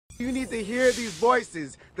You need to hear these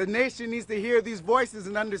voices. The nation needs to hear these voices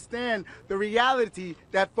and understand the reality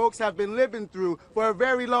that folks have been living through for a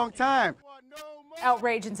very long time.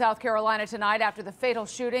 Outrage in South Carolina tonight after the fatal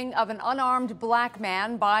shooting of an unarmed black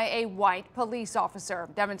man by a white police officer.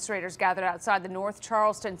 Demonstrators gathered outside the North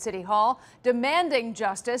Charleston City Hall demanding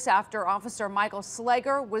justice after Officer Michael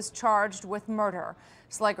Slager was charged with murder.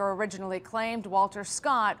 Slager originally claimed Walter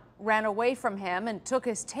Scott ran away from him and took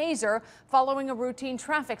his taser following a routine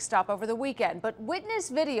traffic stop over the weekend. But witness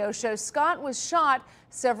video shows Scott was shot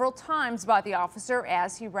several times by the officer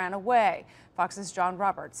as he ran away. Fox's John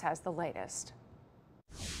Roberts has the latest.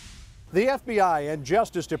 The FBI and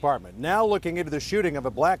Justice Department now looking into the shooting of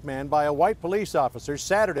a black man by a white police officer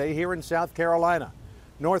Saturday here in South Carolina.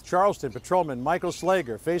 North Charleston patrolman Michael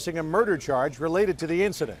Slager facing a murder charge related to the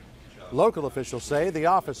incident. Local officials say the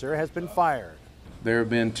officer has been fired. There have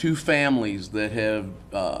been two families that have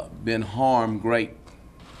been harmed great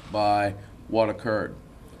by what occurred,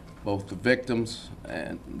 both the victims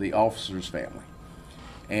and the officer's family.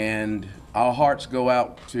 And our hearts go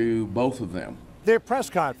out to both of them. Their press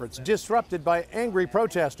conference disrupted by angry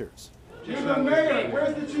protesters. Mr. Mayor,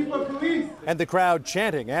 where's the chief of police? And the crowd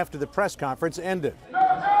chanting after the press conference ended. No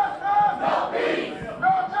justice! No peace!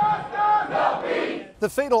 No justice! No peace! The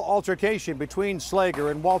fatal altercation between Slager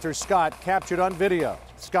and Walter Scott captured on video.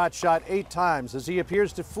 Scott shot 8 times as he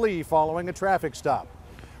appears to flee following a traffic stop.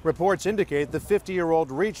 Reports indicate the 50-year-old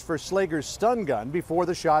reached for Slager's stun gun before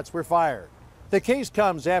the shots were fired. The case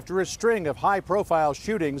comes after a string of high-profile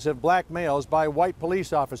shootings of black males by white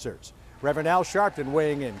police officers. Reverend Al Sharpton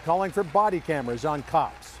weighing in, calling for body cameras on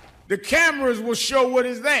cops. The cameras will show what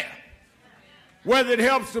is there. Whether it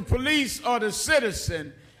helps the police or the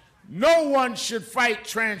citizen, no one should fight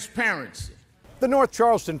transparency. The North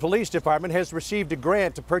Charleston Police Department has received a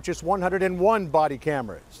grant to purchase 101 body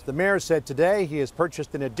cameras. The mayor said today he has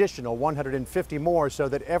purchased an additional 150 more so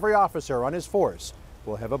that every officer on his force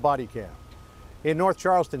will have a body cam. In North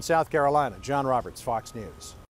Charleston, South Carolina, John Roberts, Fox News.